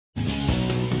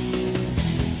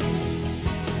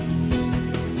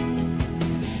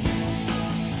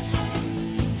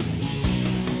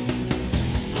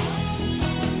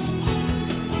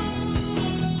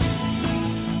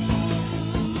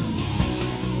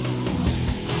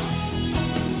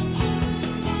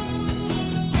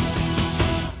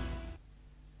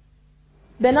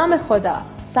به نام خدا.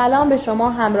 سلام به شما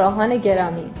همراهان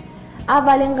گرامی.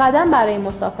 اولین قدم برای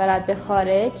مسافرت به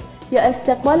خارج یا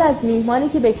استقبال از میهمانی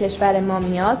که به کشور ما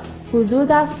میاد حضور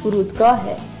در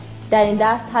فرودگاهه. در این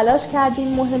درس تلاش کردیم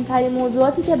مهمترین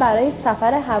موضوعاتی که برای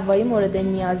سفر هوایی مورد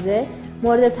نیازه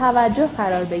مورد توجه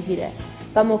قرار بگیره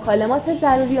و مکالمات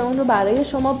ضروری اون رو برای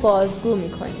شما بازگو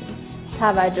میکنیم.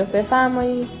 توجه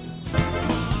بفرمایید.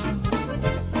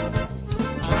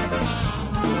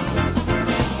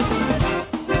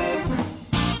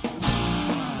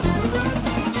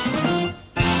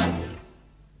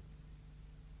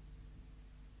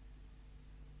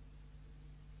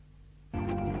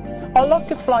 I'd like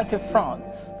to fly to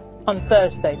France on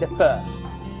Thursday the 1st.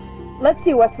 Let's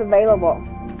see what's available.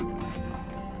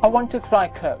 I want to fly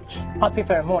coach. I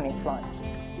prefer a morning flight.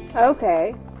 Okay.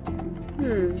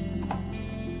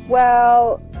 Well,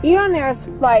 Iran Air's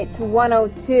flight to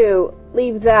 102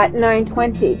 leaves at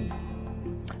 9:20.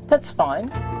 That's fine.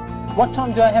 What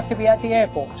time do I have to be at the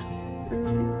airport?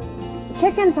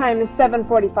 Check-in time is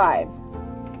 7:45.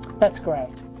 That's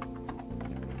great.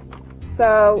 So,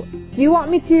 do you want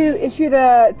me to issue the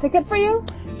ticket for you?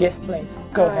 Yes, please.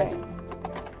 Go All ahead. right.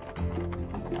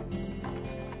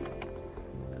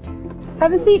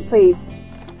 Have a seat, please.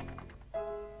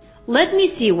 Let me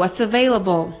see what's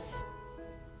available.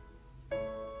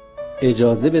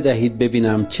 اجازه بدهید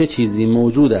ببینم چه چیزی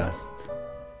موجود است.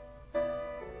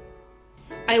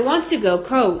 I want to go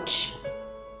coach.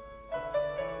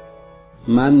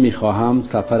 من میخواهم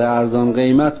سفر ارزان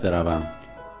قیمت بروم.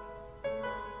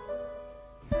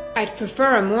 I'd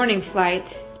prefer a morning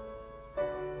flight.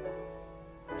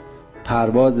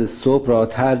 پرواز صبح را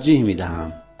ترجیح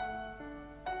میدهم.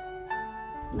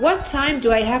 What time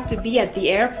do I have to be at the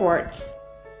airport?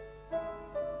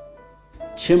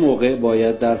 چه موقع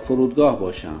باید در فرودگاه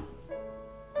باشم؟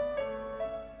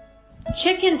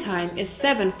 Check-in time is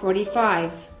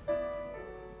 7:45.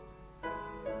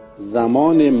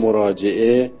 زمان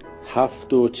مراجعه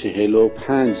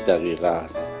 7:45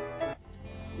 است.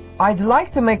 I'd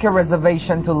like to make a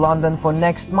reservation to London for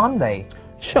next Monday.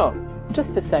 Sure.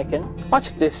 Just a second. I'll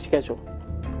check this schedule.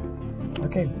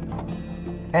 Okay.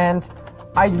 And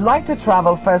I'd like to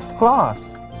travel first class.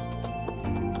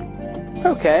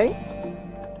 Okay.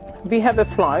 We have a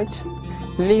flight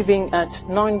leaving at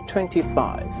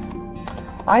 9:25.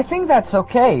 I think that's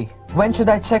okay. When should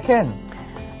I check in?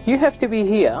 You have to be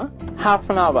here half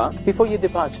an hour before your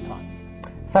departure time.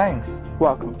 Thanks.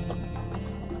 Welcome.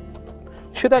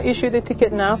 Should I issue the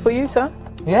ticket now for you, sir?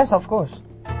 Yes, of course.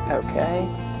 Okay.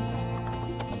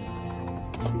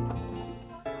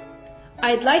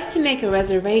 I'd like to make a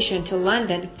reservation to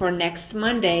London for next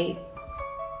Monday.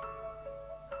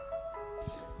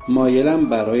 مایلم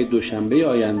برای دوشنبه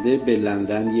آینده به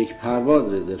لندن یک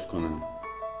پرواز رزرو کنم.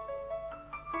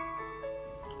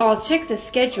 I'll check the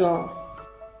schedule.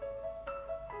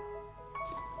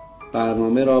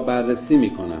 برنامه را بررسی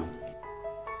می کنم.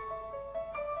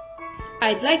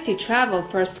 I'd like to travel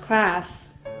first class.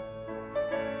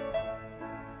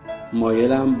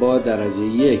 مایلم با درجه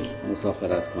 1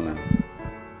 مسافرت کنم.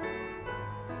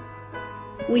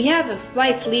 We have a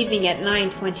flight leaving at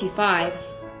 9:25.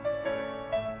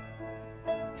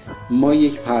 ما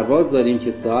یک پرواز داریم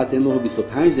که ساعت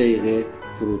 9:25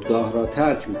 فرودگاه را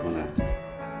ترک می کند.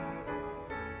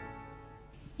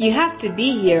 You have to be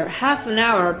here half an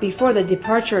hour before the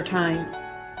departure time.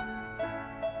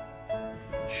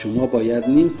 شما باید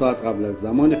نیم ساعت قبل از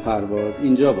زمان پرواز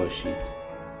اینجا باشید.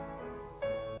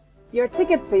 Your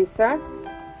ticket, please, sir.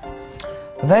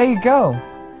 There you go.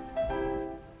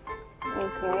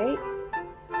 Okay.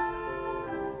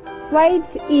 Flight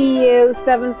EU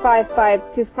 755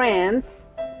 to France,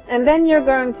 and then you're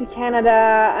going to Canada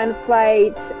and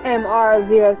flight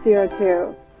MR002.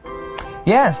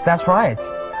 Yes, that's right.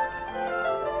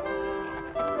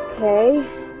 Okay.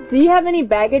 Do you have any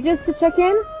baggages to check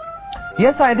in?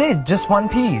 Yes, I did. Just one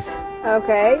piece.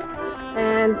 Okay.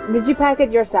 And did you pack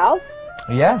it yourself?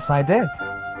 Yes, I did.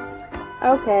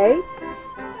 Okay.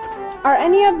 Are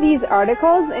any of these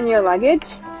articles in your luggage?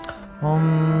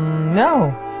 No.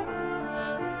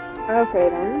 Okay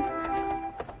then.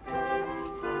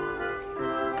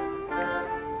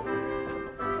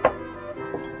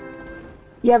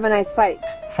 You have a nice flight.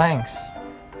 Thanks.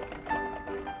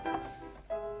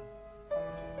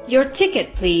 Your ticket,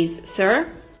 please, sir.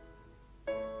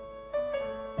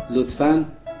 لطفاً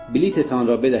بلیتتان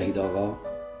را بدهید آقا.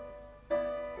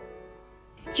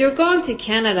 You're going to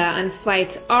Canada on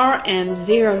flight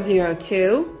RM002.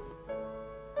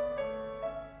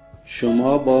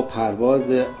 شما با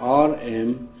پرواز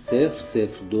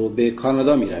RM002 به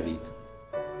کانادا می روید.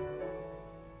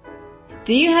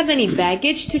 Do you have any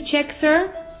baggage to check, sir?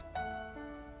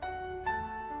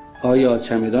 آیا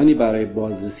چمدانی برای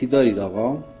بازرسی دارید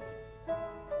آقا؟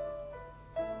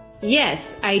 Yes,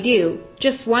 I do.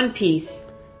 Just one piece.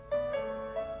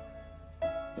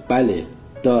 بله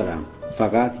دارم،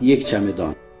 فقط یک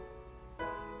چمدان.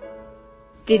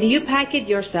 Did you pack it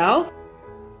yourself?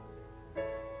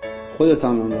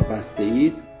 خودتان آن را بسته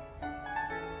اید؟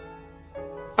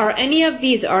 Are any of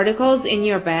these articles in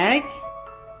your bag?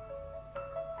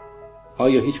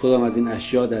 آیا هیچ کدام از این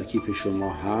اشیا در کیف شما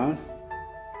هست؟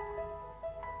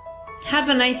 Have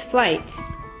a nice flight.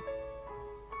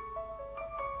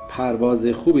 پرواز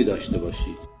خوبی داشته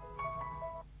باشید.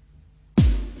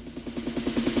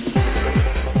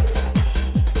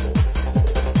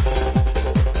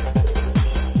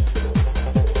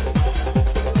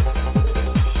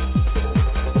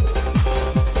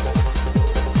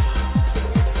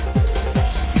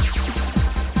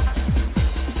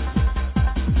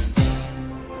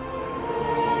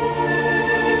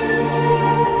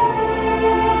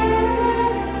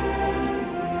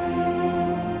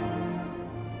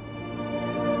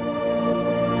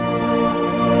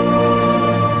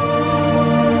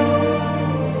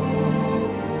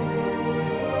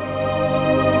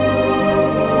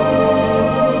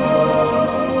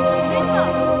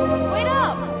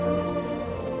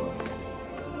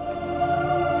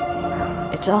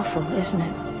 It's awful, isn't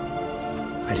it?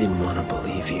 I didn't want to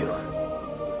believe you.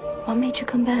 What made you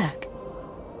come back?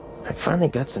 I finally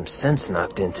got some sense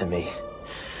knocked into me,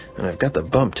 and I've got the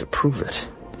bump to prove it.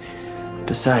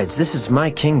 Besides, this is my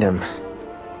kingdom.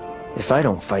 If I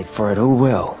don't fight for it, who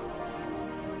will?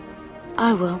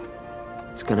 I will.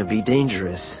 It's gonna be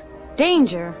dangerous.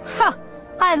 Danger? Ha!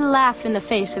 I laugh in the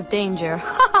face of danger.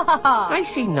 Ha ha ha ha! I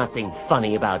see nothing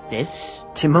funny about this.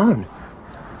 Timon!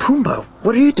 Pumbaa,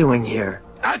 what are you doing here?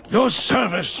 At your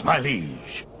service, my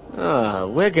liege.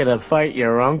 We're gonna fight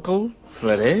your uncle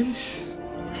for this?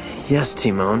 Yes,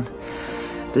 Timon.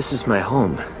 This is my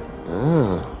home.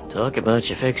 Oh, talk about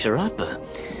your fixer-upper.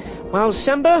 Well,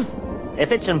 Simba,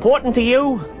 if it's important to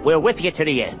you, we're with you to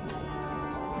the end.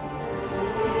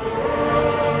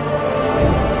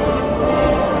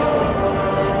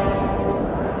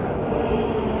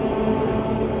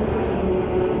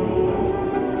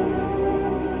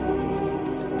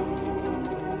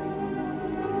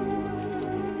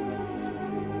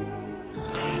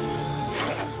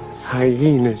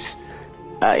 Hyenas.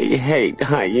 I hate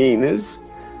hyenas.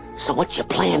 So what's your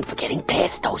plan for getting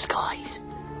past those guys?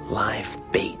 Live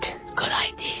bait. Good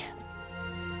idea.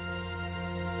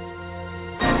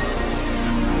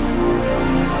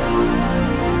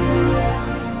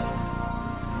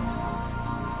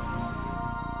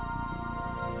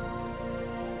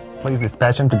 Please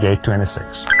dispatch him to gate 26.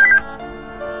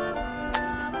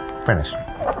 Finish.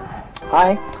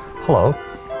 Hi. Hello.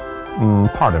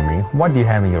 Pardon me, what do you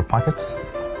have in your pockets?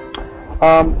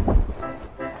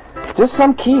 Just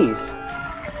some keys.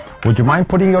 Would you mind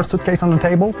putting your suitcase on the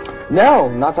table? No,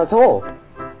 not at all.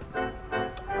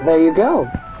 There you go.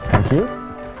 Thank you.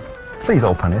 Please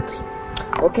open it.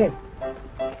 Okay.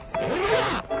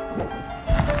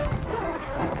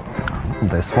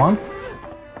 This one.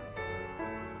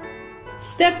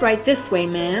 Step right this way,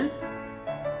 ma'am.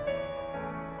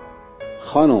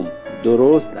 خانم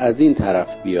درست از این طرف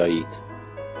بیایید.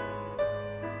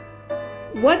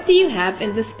 What do you have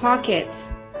in this pocket?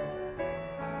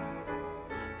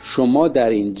 شما در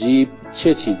این جیب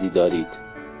چه چیزی دارید؟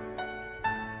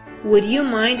 Would you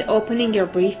mind opening your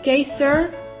briefcase, sir?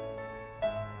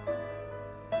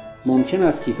 ممکن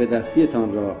است کیف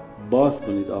دستیتان را باز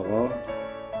کنید آقا؟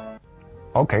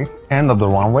 Okay, end of the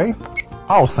runway.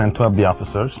 I'll send 2 of the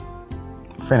officers.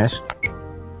 Finished.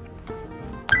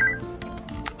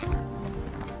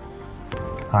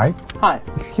 Hi. Hi.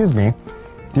 Excuse me.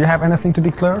 Do you have anything to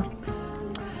declare?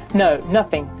 No,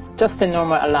 nothing. Just the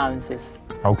normal allowances.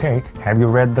 Okay. Have you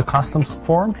read the customs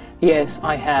form? Yes,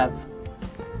 I have.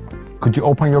 Could you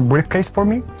open your briefcase for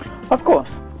me? Of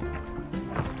course.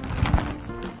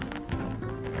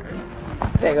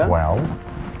 There you go. Well.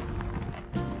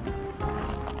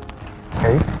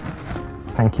 Okay.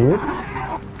 Thank you.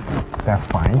 That's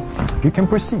fine. You can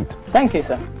proceed. Thank you,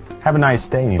 sir. Have a nice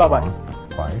day. Bye-bye.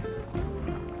 Bye.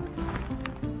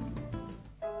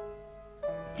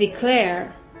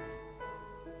 Declare.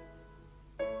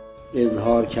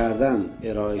 اظهار کردن،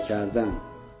 ارائه کردن.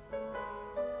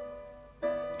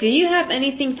 Do you have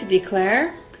anything to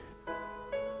declare?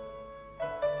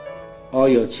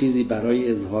 آیا چیزی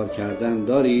برای اظهار کردن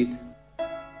دارید؟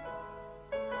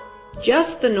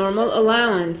 Just the normal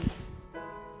allowance.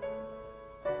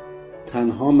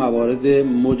 تنها موارد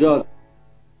مجاز.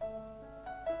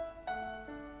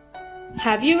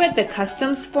 Have you read the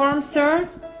customs form, sir?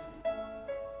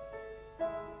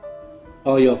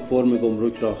 آیا فرم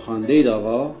گمرک را خوانده اید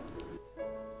آقا؟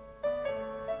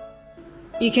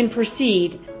 You can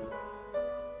proceed.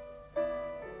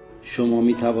 شما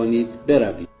می توانید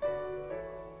بروید.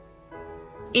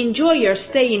 Enjoy your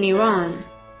stay in Iran.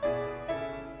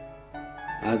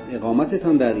 از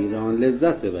اقامتتان در ایران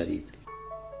لذت ببرید.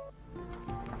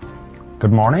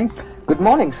 Good morning. Good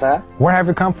morning, sir. Where have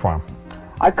you come from?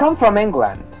 I come from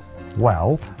England.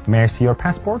 Well, may I see your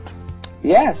passport?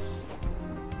 Yes.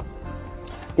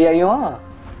 Here you are.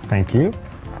 Thank you.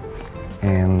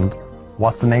 And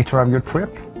what's the nature of your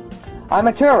trip? I'm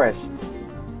a tourist.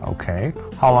 Okay.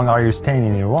 How long are you staying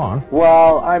in Iran?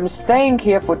 Well, I'm staying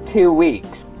here for 2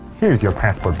 weeks. Here's your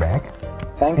passport back.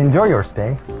 Thank you. Enjoy your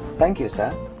stay. Thank you, sir.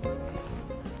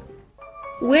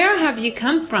 Where have you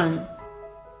come from?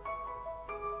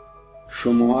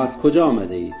 شما از کجا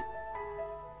آمده اید؟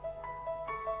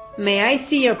 May I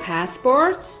see your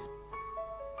passport?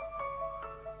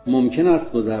 ممکن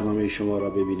است گذرنامه شما را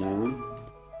ببینم؟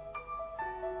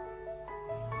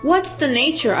 What's the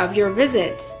nature of your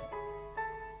visit?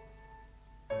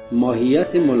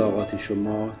 ماهیت ملاقات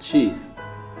شما چیست؟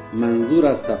 منظور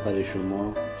از سفر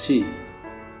شما چیست؟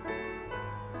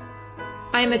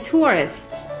 I'm a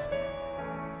tourist.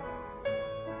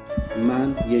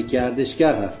 من یک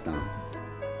گردشگر هستم.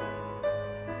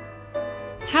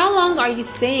 How long are you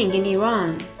staying in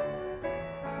Iran?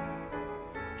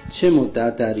 چه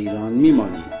مدت در ایران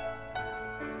میمانید؟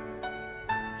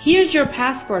 Here's your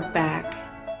passport back.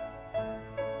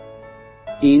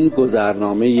 این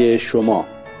گذرنامه شما.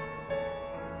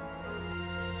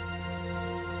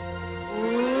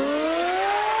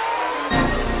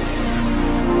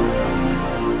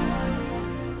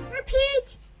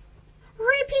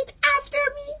 Repeat after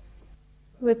me.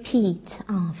 Repeat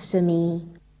after me.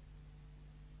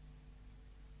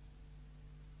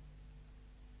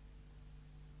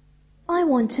 I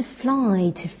want to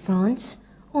fly to France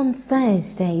on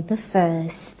Thursday the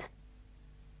 1st.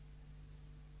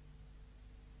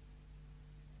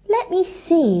 Let me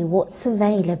see what's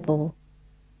available.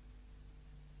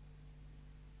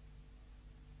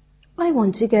 I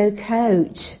want to go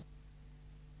coach.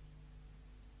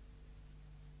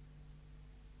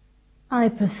 I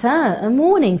prefer a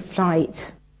morning flight.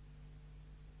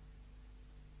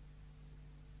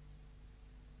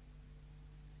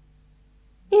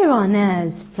 Iran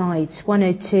Air's flight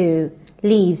 102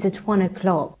 leaves at 1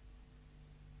 o'clock.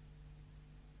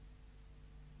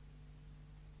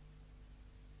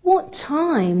 What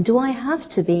time do I have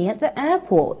to be at the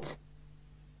airport?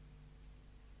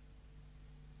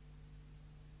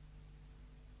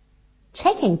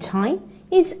 Check-in time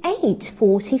is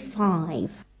 8:45.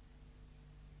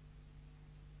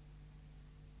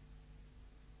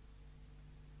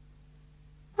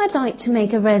 I'd like to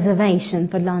make a reservation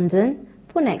for London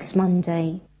for next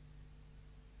Monday.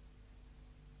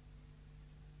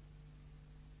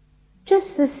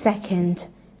 Just a second.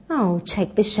 I'll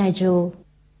check the schedule.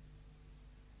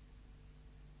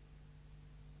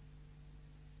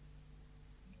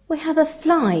 We have a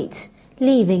flight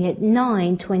leaving at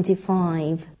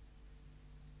 9:25.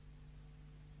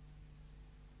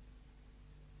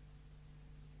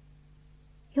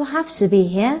 You'll have to be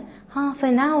here half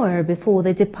an hour before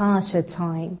the departure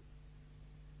time.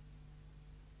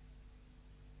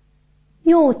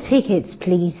 Your tickets,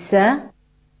 please, sir.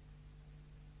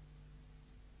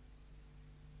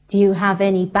 Do you have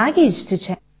any baggage to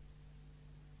check?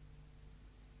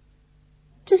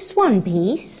 Just one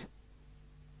piece.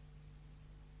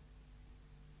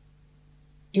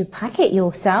 Do you pack it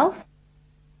yourself?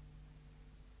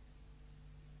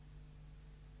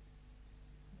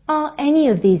 Are any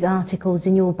of these articles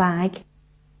in your bag?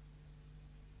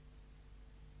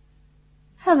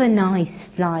 Have a nice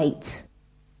flight.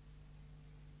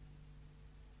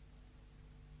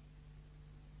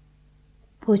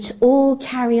 Put all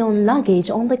carry-on luggage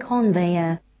on the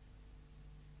conveyor.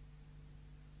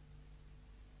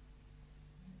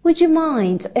 Would you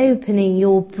mind opening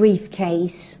your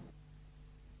briefcase?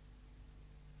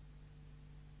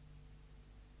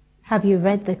 Have you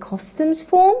read the customs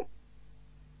form?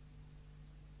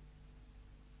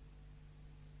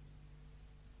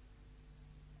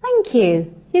 Thank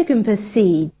you. You can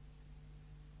proceed.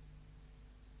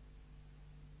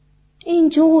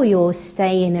 Enjoy your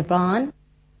stay in Iran.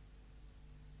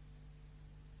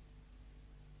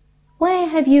 Where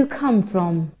have you come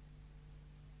from?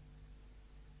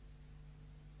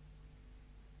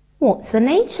 What's the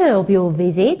nature of your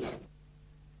visit?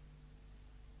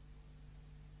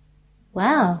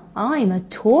 Well, I'm a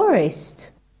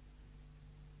tourist.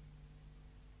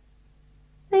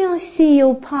 May I see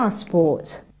your passport?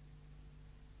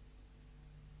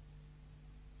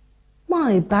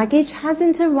 My baggage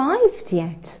hasn't arrived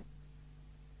yet.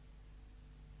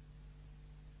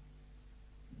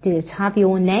 Did it have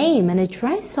your name and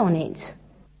address on it?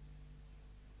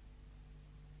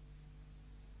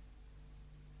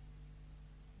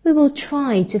 We will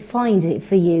try to find it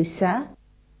for you, sir.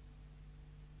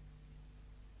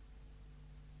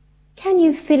 Can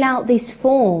you fill out this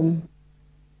form?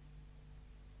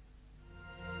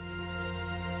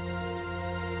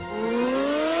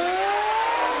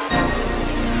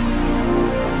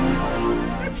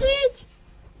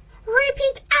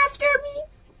 Repeat after me.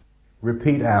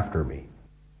 Repeat after me.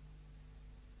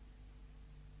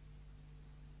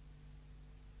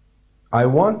 I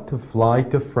want to fly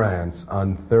to France on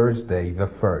Thursday the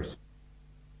 1st.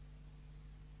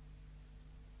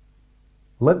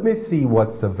 Let me see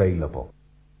what's available.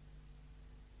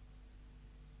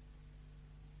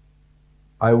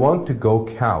 I want to go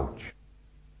couch.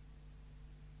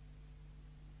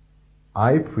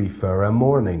 I prefer a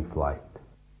morning flight.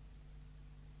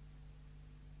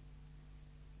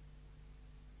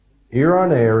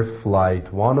 Iran Air's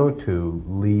flight 102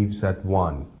 leaves at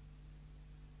 1.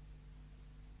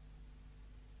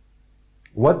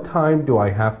 What time do I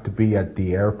have to be at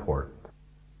the airport?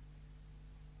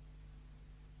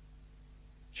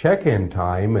 Check-in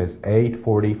time is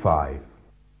 8:45.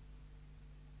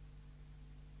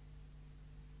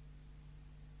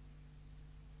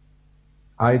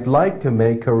 I'd like to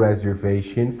make a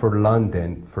reservation for London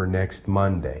for next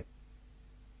Monday.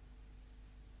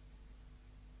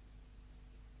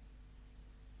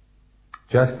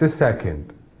 Just a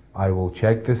second. I will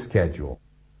check the schedule.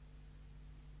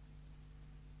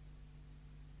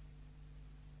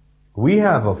 We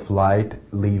have a flight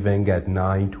leaving at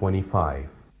 9:25.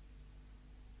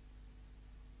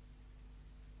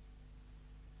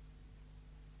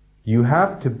 You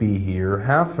have to be here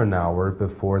half an hour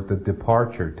before the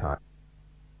departure time.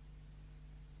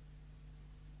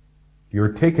 Your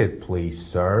ticket, please,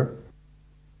 sir.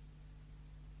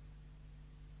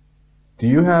 Do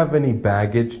you have any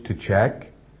baggage to check?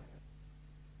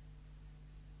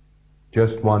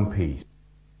 Just one piece.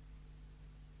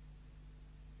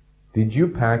 Did you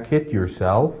pack it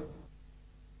yourself?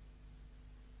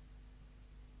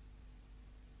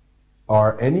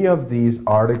 Are any of these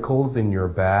articles in your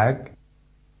bag?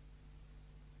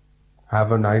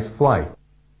 Have a nice flight.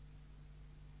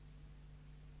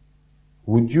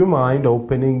 Would you mind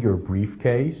opening your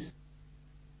briefcase?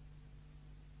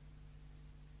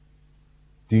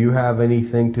 Do you have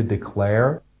anything to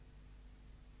declare?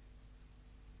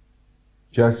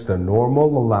 Just a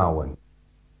normal allowance.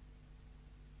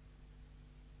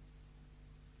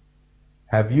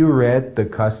 Have you read the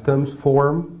customs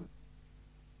form?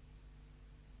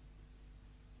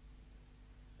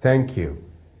 Thank you.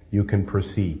 You can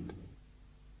proceed.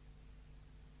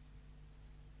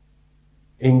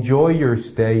 Enjoy your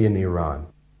stay in Iran.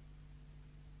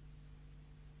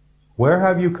 Where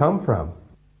have you come from?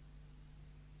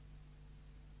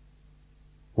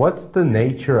 What's the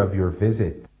nature of your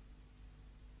visit?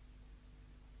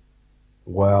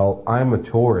 Well, I'm a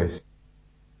tourist.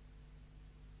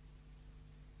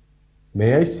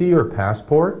 May I see your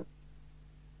passport?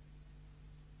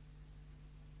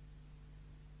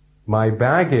 My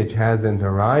baggage hasn't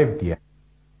arrived yet.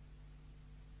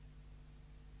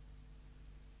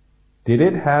 Did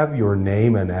it have your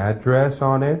name and address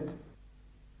on it?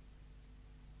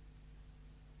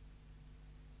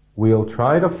 We'll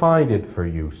try to find it for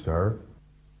you, sir.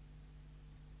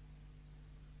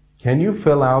 Can you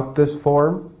fill out this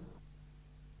form?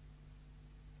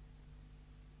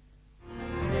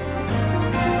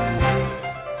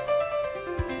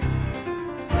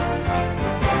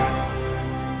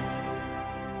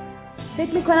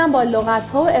 فکر می‌کنم با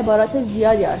لغت‌ها و عبارات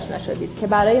زیادی آشنا شدید که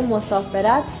برای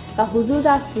مسافرت و حضور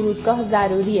در فرودگاه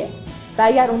ضروریه و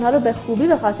اگر اونها رو به خوبی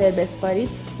به خاطر بسپارید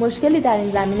مشکلی در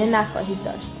این زمینه نخواهید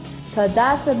داشت. تا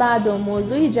درس بعد و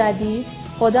موضوعی جدید،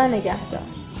 خدا نگهدار.